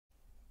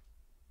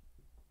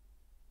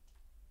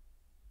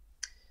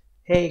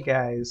Hey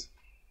guys,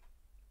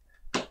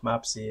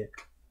 Maps here,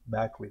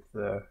 back with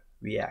the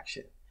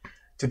reaction.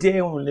 Today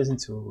I want to listen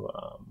to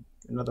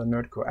another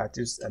nerdcore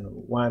artist and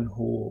one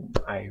who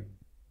I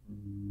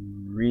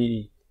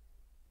really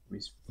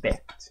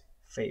respect,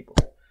 FabvL.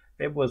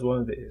 FabvL was one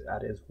of the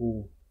artists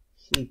who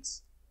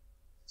hits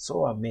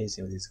so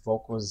amazing with his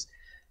vocals.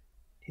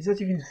 He's not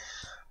even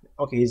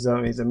okay. He's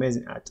an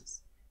amazing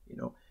artist. You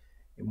know,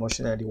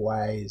 emotionally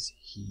wise,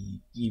 he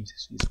gives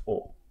his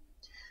all.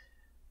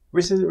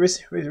 Recently,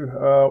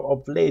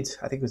 of late,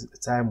 I think it was the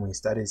time when he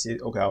started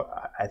saying, okay,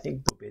 I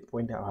think the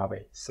point I'll have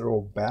a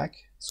throwback,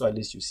 so at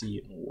least you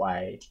see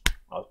why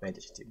I was paying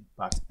attention to him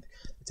back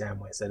the time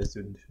when I started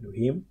to know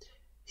him.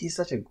 He's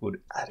such a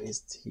good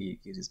artist. He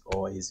gives his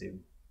all. He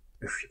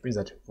brings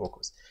out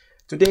focus.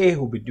 Today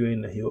I'll be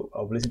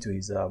listening to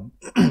his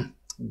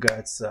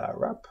Guts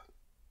rap,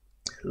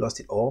 Lost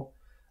It All,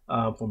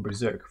 from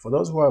Berserk. For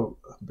those who are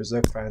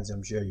Berserk fans,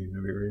 I'm sure you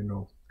already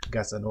know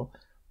Guts and all.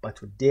 But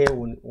today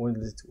we want to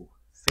listen to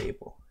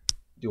FabvL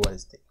do what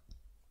his thing.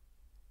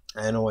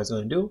 I know what it's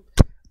going to do,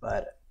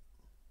 but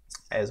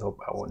I just hope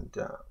I won't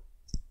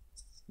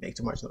make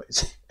too much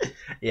noise.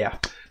 Yeah.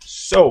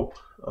 So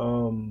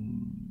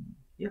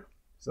yeah.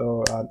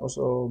 So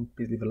also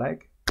please leave a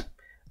like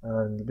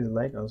and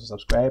also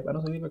subscribe and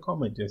also leave a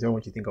comment to tell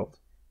what you think of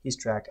his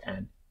track,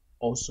 and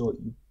also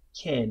you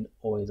can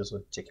always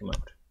also check him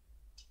out.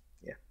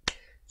 Yeah.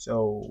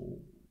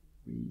 So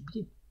we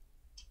begin.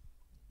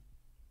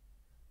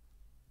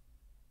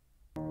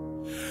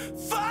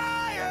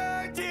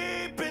 Fire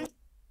deep in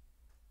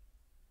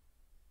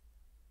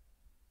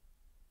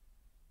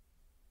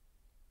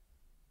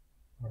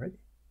Alright.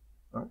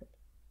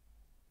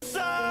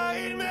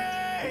 inside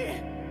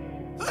me,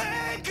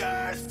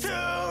 lingers to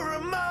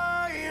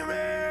remind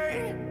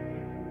me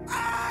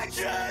I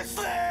just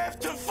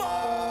left to fall.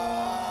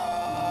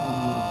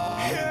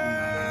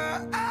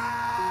 Yeah,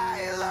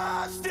 I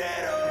lost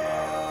it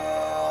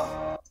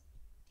all.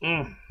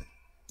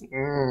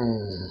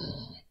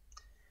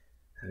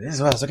 This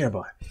is what I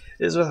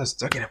was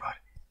talking about.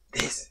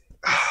 This.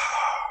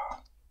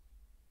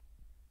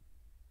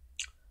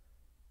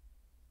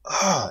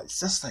 Oh, it's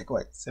just like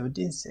what,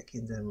 17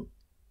 seconds and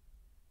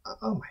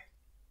oh my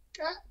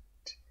god.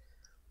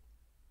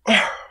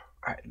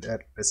 Alright,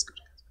 that's good.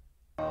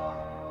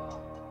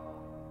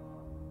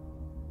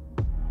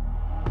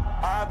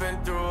 I've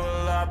been through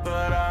a lot,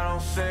 but I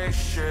don't say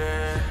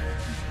shit.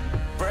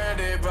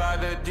 Branded by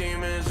the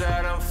demons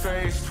that I'm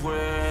faced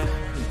with.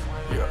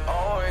 You're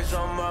always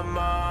on my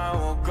mind,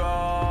 won't go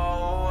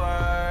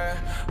away.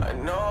 I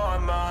know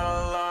I'm out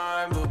of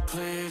line, but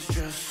please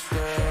just stay.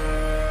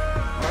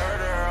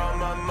 Murder on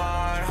my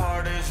mind,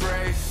 heart is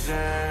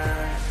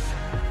racing.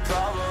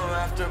 Problem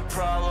after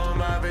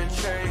problem I've been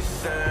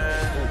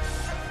chasing.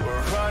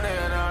 We're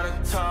running out of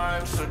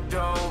time, so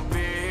don't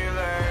be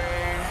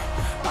late.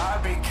 I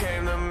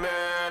became the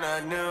man I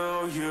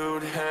knew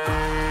you'd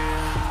hate.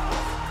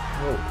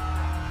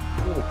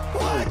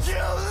 Would you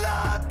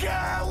look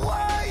at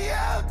what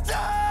you've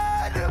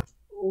done?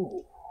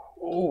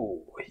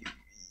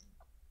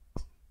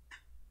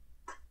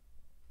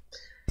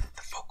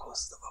 The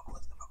vocals.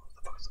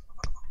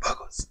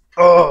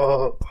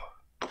 Oh,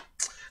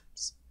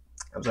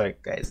 I'm sorry,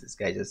 guys. This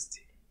guy he's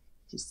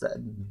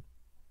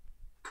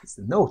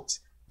the note.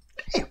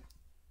 Damn.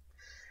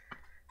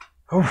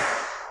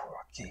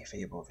 Okay,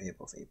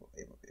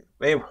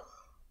 FabvL.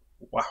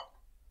 Wow.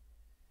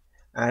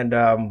 And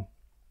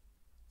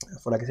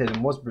for like I said,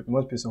 most people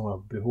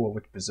who are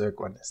with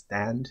Berserk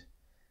understand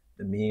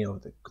the meaning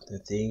of the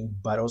thing,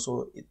 but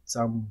also it's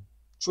some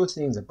true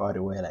things about it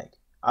where like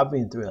I've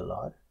been through a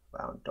lot,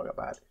 but I don't talk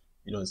about it.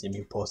 You don't see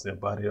me posting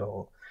about it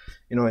or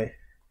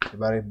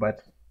about it,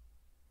 but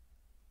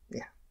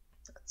yeah,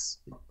 that's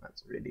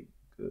really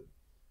good.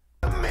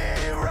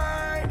 Me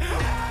right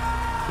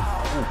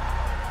now.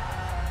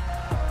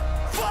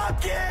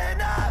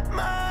 Fucking up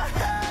my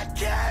head,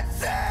 can't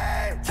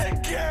seem to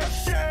get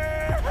shit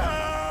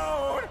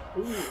out.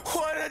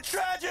 What a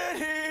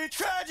tragedy.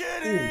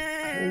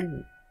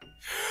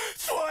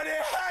 It's what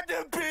it had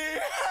to be.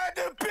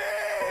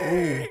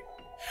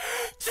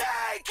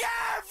 Take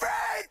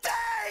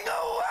everything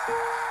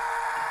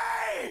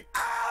away.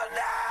 I'll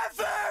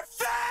never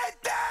fade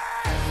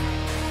that.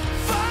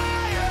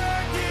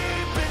 Fire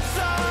deep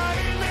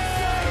inside me,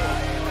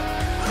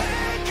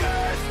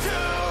 lingers to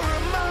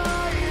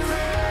remind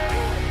me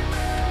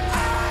I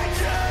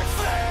just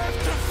left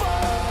to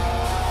fall.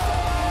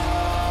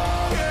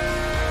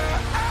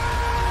 Yeah,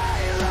 I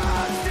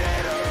lost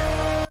it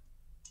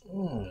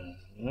all.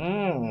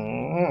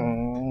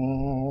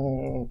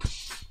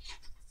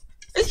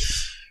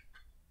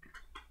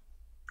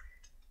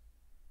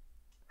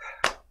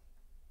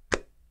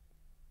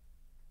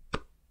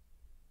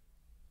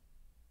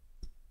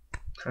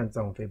 Hands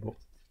down, FabvL.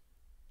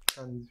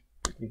 Hands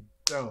freaking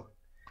down.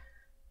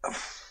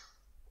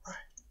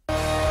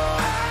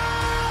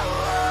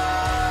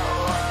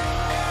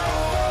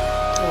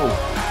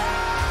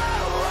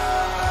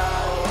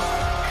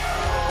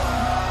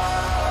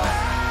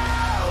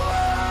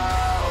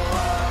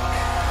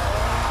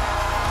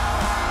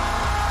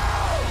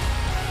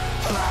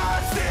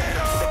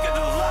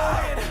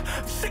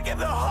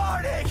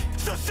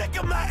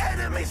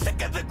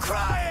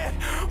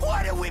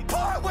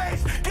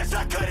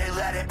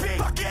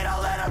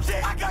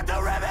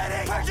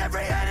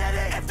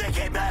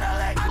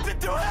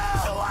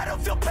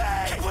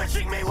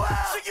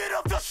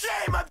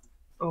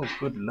 Oh,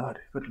 good lord,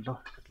 good lord,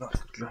 good lord,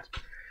 good lord,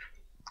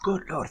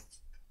 good lord.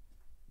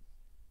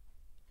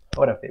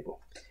 Hold up, people.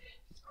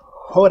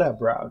 Hold up,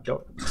 bro.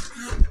 Don't.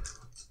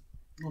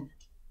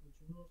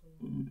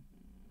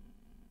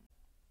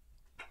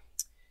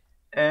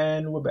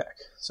 And we're back.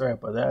 Sorry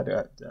about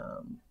that.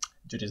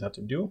 Duties have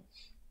to do.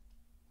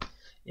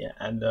 Yeah,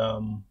 and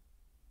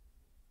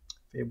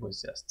Fab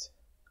was just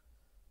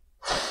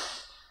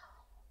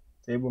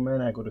table man.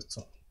 I got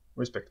to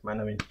respect,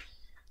 man. I mean,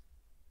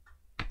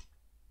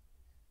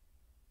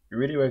 it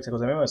really works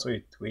because I remember I saw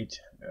a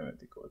tweet. I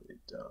think it was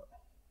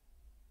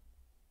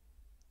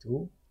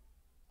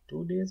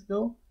two days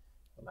ago.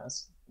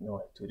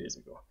 No, 2 days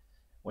ago.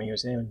 When you were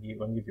saying I'm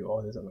gonna give you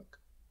all this, I'm like,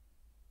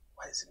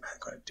 what is the man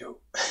gonna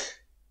do?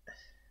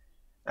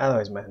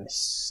 Otherwise, man,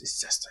 it's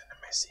just an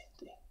amazing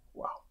thing.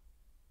 Wow.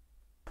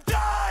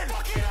 Done!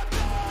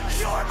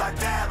 You were my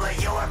family,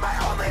 you were my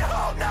only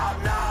hope, now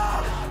I'm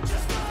numb.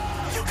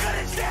 You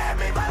couldn't stand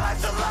me, my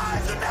life's a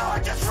lie, so now I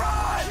just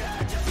run.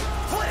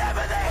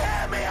 Whatever they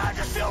hand me, I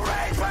just feel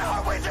rage, my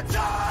heart weighs a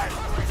ton.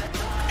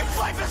 If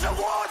life is a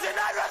war, then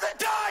I'd rather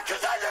die,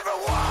 cause I never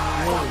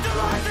won. Fuck the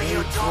lies that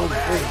you told me.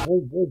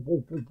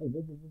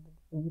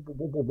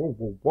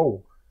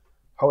 Whoa.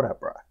 Hold up,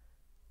 bro.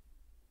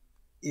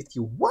 If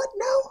you what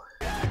now?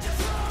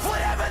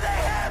 Whatever they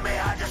hand me,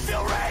 I just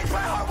feel rage,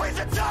 my heart weighs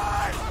a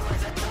ton.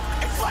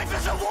 If life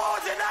is a war,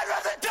 then I'd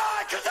rather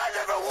die, cause I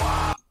never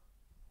won.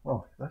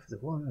 Oh, life is a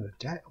war, another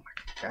die. Oh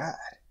my god.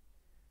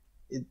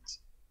 It's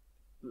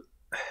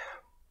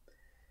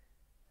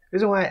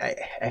reason why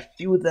I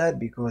feel that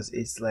because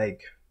it's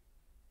like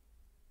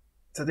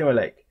something where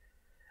like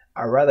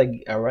I rather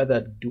not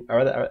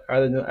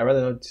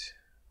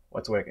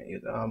what's the word I can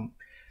use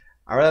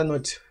I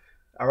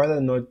rather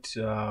not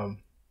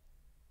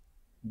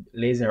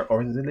lazy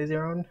or is it lazy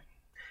around?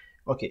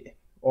 Okay,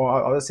 or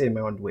I'll just say in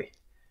my own way.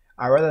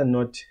 I rather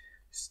not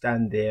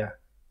stand there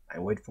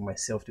and wait for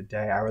myself to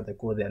die. I rather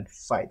go there and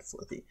fight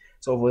for it.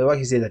 So for what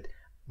you say that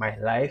my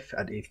life,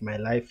 and if my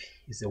life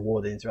is a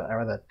war, then I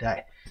rather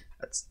die.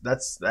 That's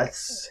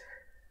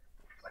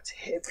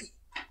heavy.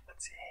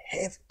 That's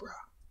heavy, bro.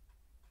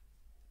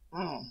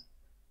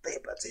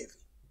 Babe, that's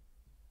heavy.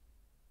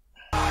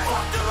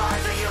 Fuck the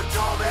lies that you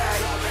told me.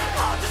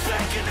 I'll just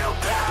make a new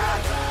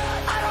path.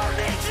 I don't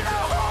need you to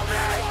hold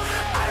me.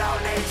 I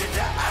don't need you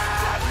to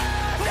act.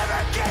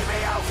 Never gave me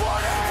a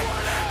warning.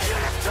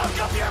 You just took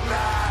up your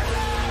man.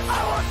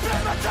 I won't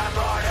spend my time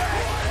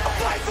mourning. I'll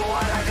fight for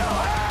what I know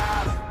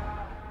have.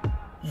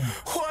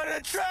 What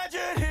a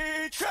tragedy.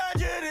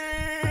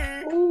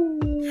 Ooh.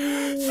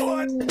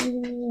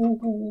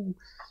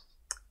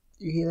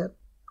 You hear that?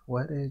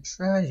 What a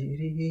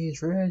tragedy.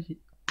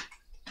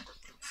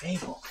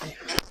 FabvL.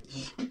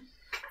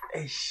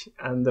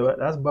 And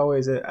that's Bow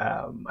is it.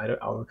 I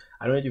don't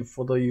know if you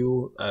follow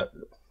you.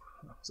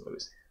 So what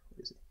is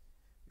it?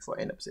 Before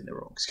I end up saying the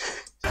wrong.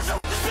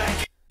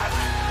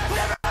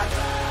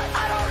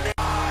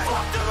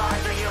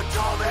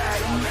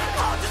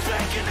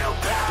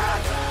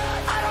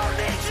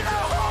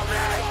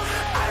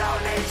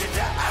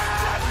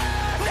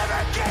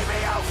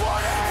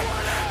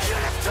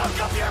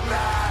 Up your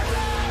man.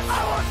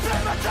 I won't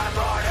spend my time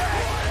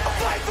mourning. I'll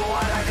fight for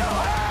what I know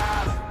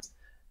have.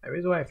 The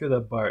reason why I feel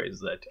that bar is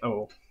that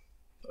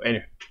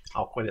anyway,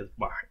 I'll call it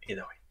bar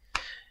either way.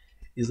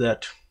 Is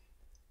that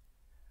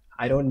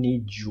I don't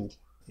need you.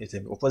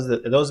 Of course,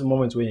 those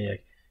moments when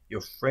like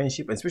your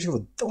friendship, especially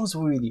for those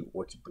who really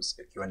watch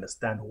berserk, you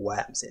understand why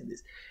I'm saying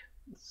this.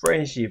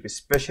 Friendship,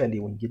 especially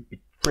when you get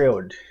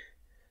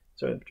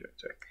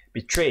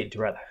betrayed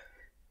rather,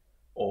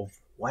 of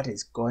what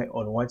is going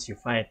on, what you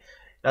find.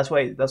 That's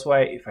why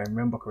if I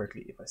remember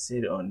correctly, if I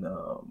said on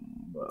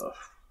what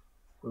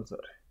was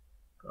that?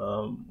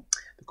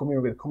 The Kumi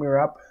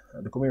rap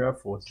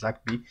for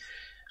Zach B,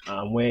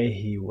 where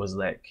he was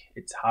like,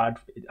 it's hard,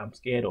 I'm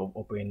scared of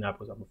opening up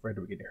because I'm afraid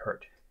of getting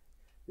hurt.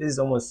 This is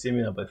almost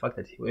similar, but the fact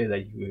that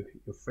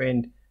your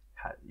friend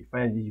you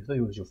thought he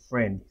was your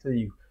friend,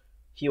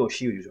 he or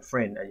she was your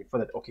friend, and you thought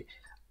that okay,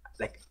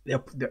 like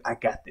I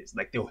got this,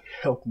 like they'll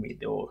help me,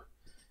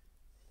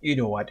 you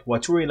know what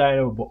really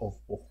reliable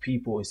of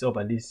people instead of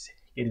at least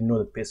getting to know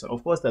the person.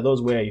 Of course, there are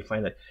those where you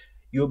find that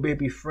you may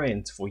be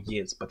friends for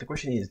years, but the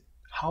question is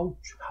how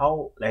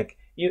like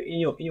in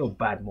your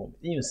bad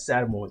moments, in your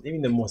sad moments,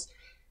 even the most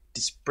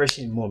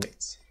depression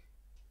moments,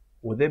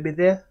 will they be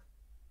there?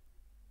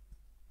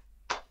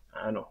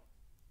 I don't know.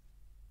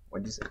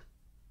 What do you say?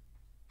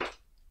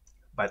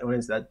 But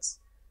honestly, that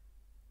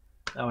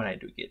one I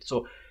do get.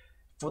 So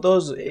for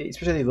those,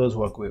 especially those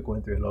who are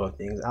going through a lot of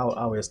things, I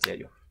always tell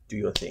you, do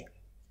your thing.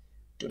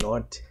 Do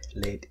not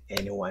let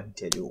anyone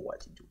tell you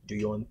what to do. Do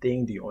your own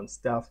thing, do your own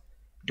stuff,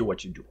 do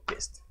what you do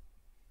best.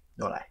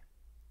 No lie.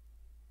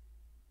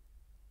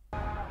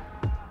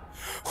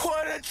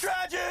 What a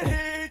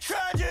tragedy.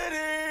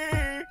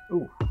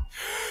 Ooh.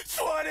 It's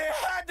what it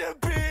had to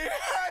be.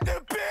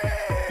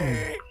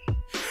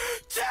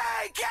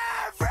 Take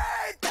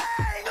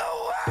everything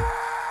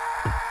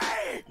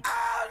away.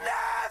 I'll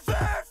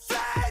never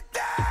fight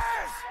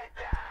this.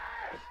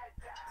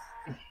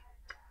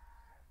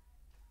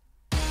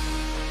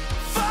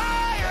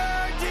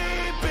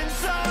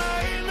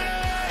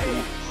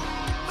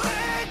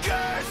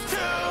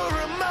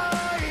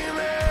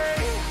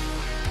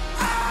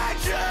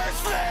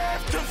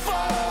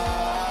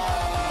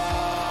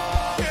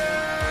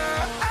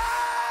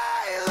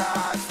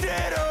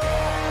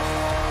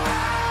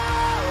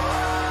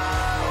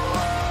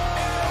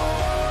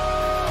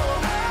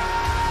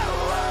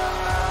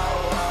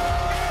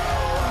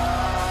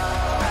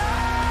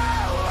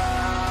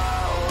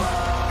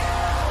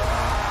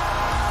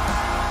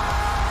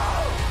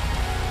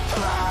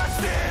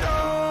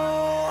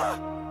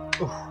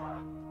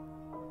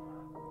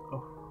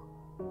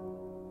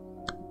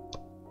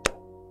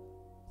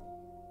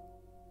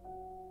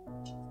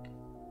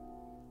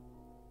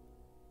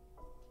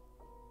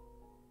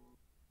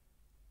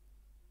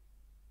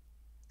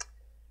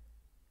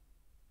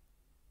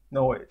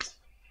 No words.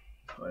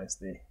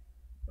 Honestly.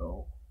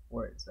 No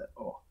words at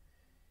all.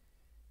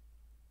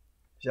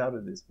 Shout out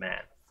to this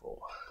man for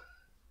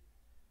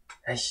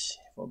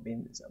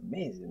being this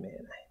amazing man. I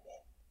mean,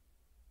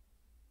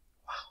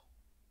 wow.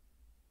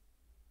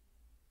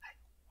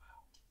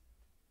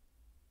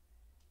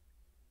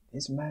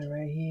 This man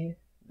right here,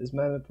 this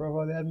man in the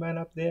profile, that man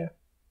up there.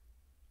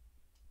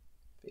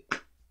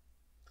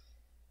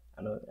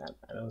 I know.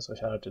 So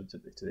shout out to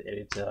the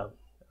editor,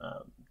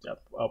 job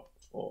up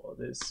for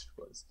this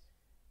was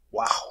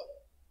wow.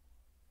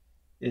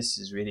 This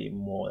is really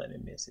more than a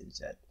message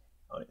that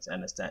I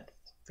understand.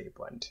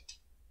 FabvL, and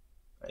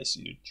I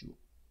salute you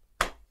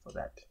for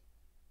that.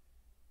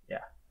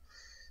 Yeah.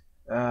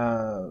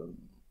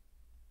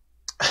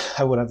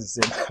 I would have to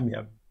say, I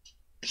mean,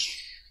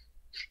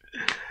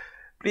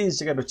 please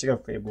check out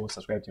FabvL,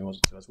 subscribe to me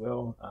as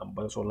well.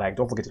 But also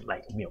don't forget to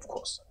like me, of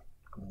course.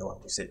 I'm the one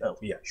who said, oh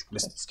yeah, you should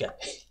listen to this guy.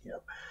 You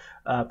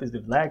know, please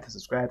leave a like,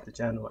 subscribe to the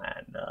channel,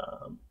 and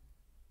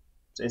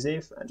stay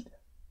safe and